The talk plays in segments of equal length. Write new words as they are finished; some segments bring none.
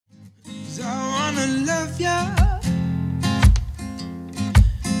'Cause I wanna love ya,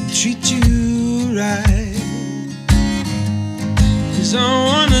 treat you right. 'Cause I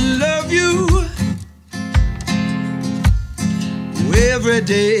wanna love you every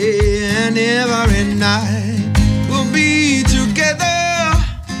day and every night. We'll be together.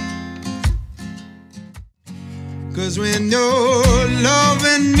 'Cause when you're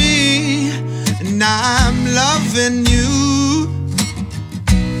loving me and I'm loving you,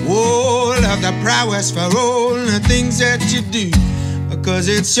 oh, love the prowess for all the things that you do. 'Cause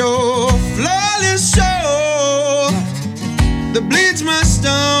it's your flawless soul that bleeds my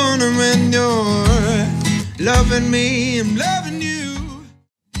stone. And when you're loving me, I'm loving you.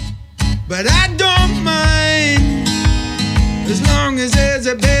 But I don't mind, as long as there's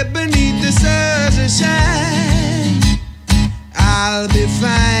a bed beneath the stars that shine. I'll be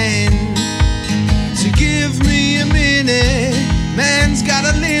fine. So give me a minute. Man's got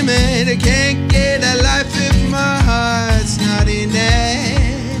a limit. I can't get a life if my heart's not in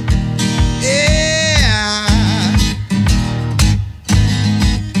it. Yeah.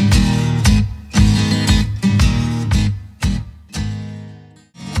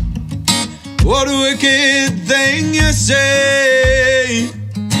 What a wicked thing you say.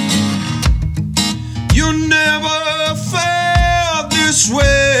 You never felt this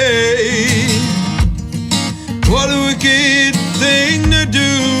way. What a wicked thing to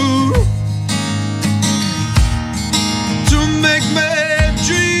do, to make me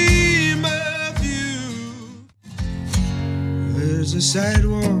dream of you. There's a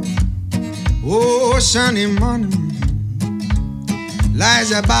sidewalk, oh, sunny morning,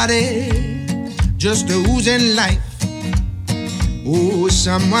 lies a body just oozing life. Oh,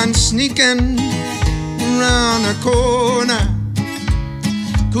 someone sneaking around the corner.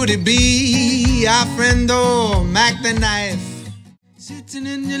 Could it be our friend or Mac the Knife? Sitting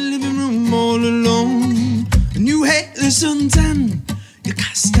in your living room all alone, and you hate the suntan, you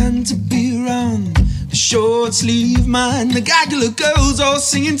can't stand to be around the short sleeve man. The gaggle girls all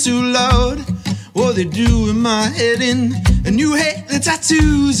singing too loud, what they do in my head in. And you hate the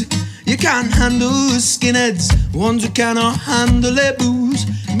tattoos, you can't handle the skinheads, ones who cannot handle their booze,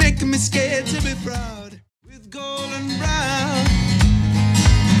 making me scared to be proud. With golden brown,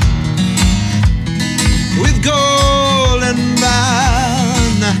 with golden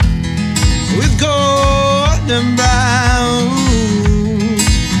brown, with golden brown,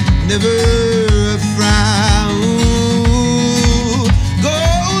 never